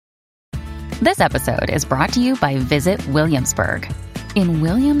This episode is brought to you by Visit Williamsburg. In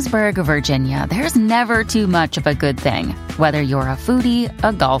Williamsburg, Virginia, there's never too much of a good thing. Whether you're a foodie,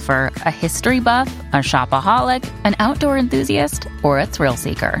 a golfer, a history buff, a shopaholic, an outdoor enthusiast, or a thrill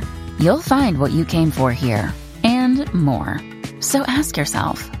seeker, you'll find what you came for here and more. So ask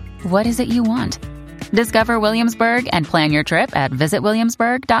yourself, what is it you want? Discover Williamsburg and plan your trip at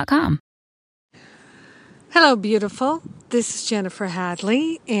visitwilliamsburg.com. Hello, beautiful. This is Jennifer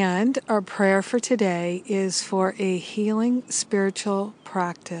Hadley, and our prayer for today is for a healing spiritual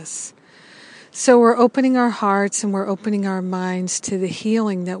practice. So we're opening our hearts and we're opening our minds to the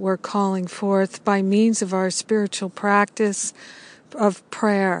healing that we're calling forth by means of our spiritual practice of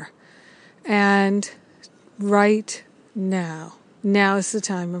prayer. And right now is the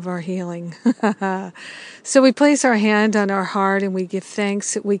time of our healing. So we place our hand on our heart and we give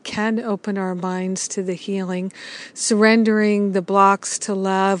thanks that we can open our minds to the healing, surrendering the blocks to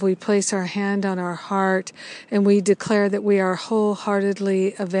love. We place our hand on our heart and we declare that we are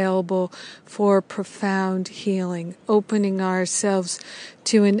wholeheartedly available for profound healing, opening ourselves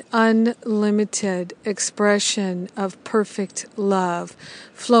to an unlimited expression of perfect love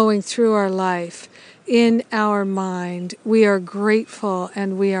flowing through our life. In our mind, we are grateful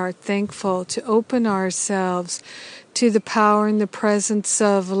and we are thankful to open ourselves to the power and the presence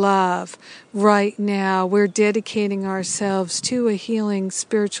of love. Right now, we're dedicating ourselves to a healing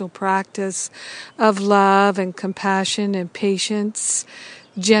spiritual practice of love and compassion and patience,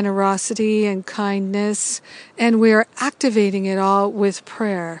 generosity and kindness, and we are activating it all with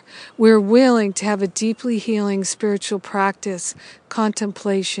prayer. We're willing to have a deeply healing spiritual practice,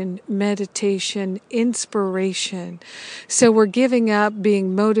 contemplation, meditation, inspiration. So we're giving up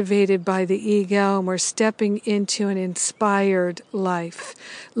being motivated by the ego and we're stepping into an inspired life,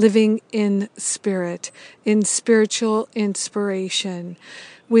 living in spirit, in spiritual inspiration.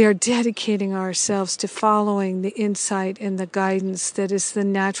 We are dedicating ourselves to following the insight and the guidance that is the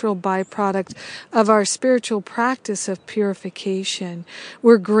natural byproduct of our spiritual practice of purification.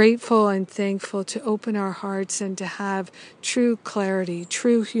 We're grateful and thankful to open our hearts and to have true clarity,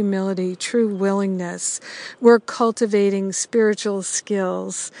 true humility, true willingness. We're cultivating spiritual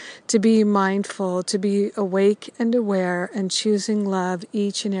skills to be mindful, to be awake and aware, and choosing love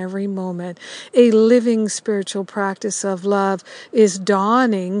each and every moment. A living spiritual practice of love is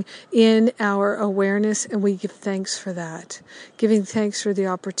dawning in our awareness, and we give thanks for that. Giving thanks for the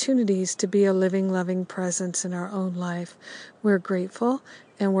opportunities to be a living, loving presence in our own life. We're grateful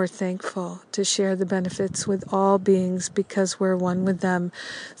and we're thankful to share the benefits with all beings because we're one with them.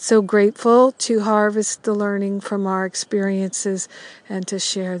 So grateful to harvest the learning from our experiences and to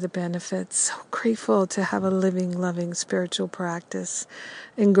share the benefits. So grateful to have a living, loving spiritual practice.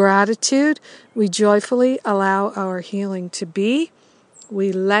 In gratitude, we joyfully allow our healing to be.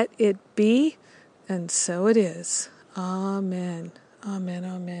 We let it be, and so it is. Amen. Amen.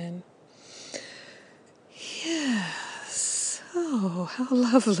 Amen. Yes. Oh, how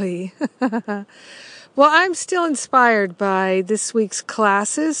lovely. Well, I'm still inspired by this week's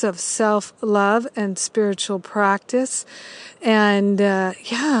classes of self-love and spiritual practice. And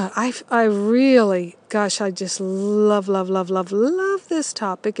I really, I just love this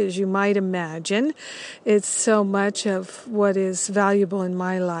topic, as you might imagine. It's so much of what is valuable in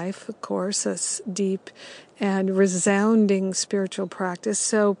my life, of course, a deep and resounding spiritual practice.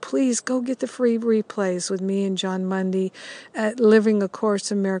 So please go get the free replays with me and John Mundy at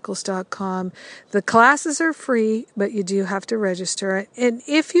livingacourseofmiracles.com. The classes are free, but you do have to register. And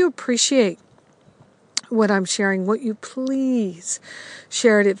if you appreciate what I'm sharing, would you please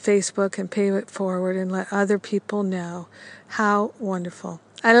share it at Facebook and pay it forward and let other people know how wonderful.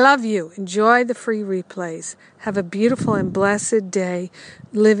 I love you. Enjoy the free replays. Have a beautiful and blessed day,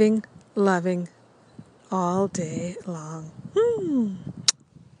 living, loving, all day long.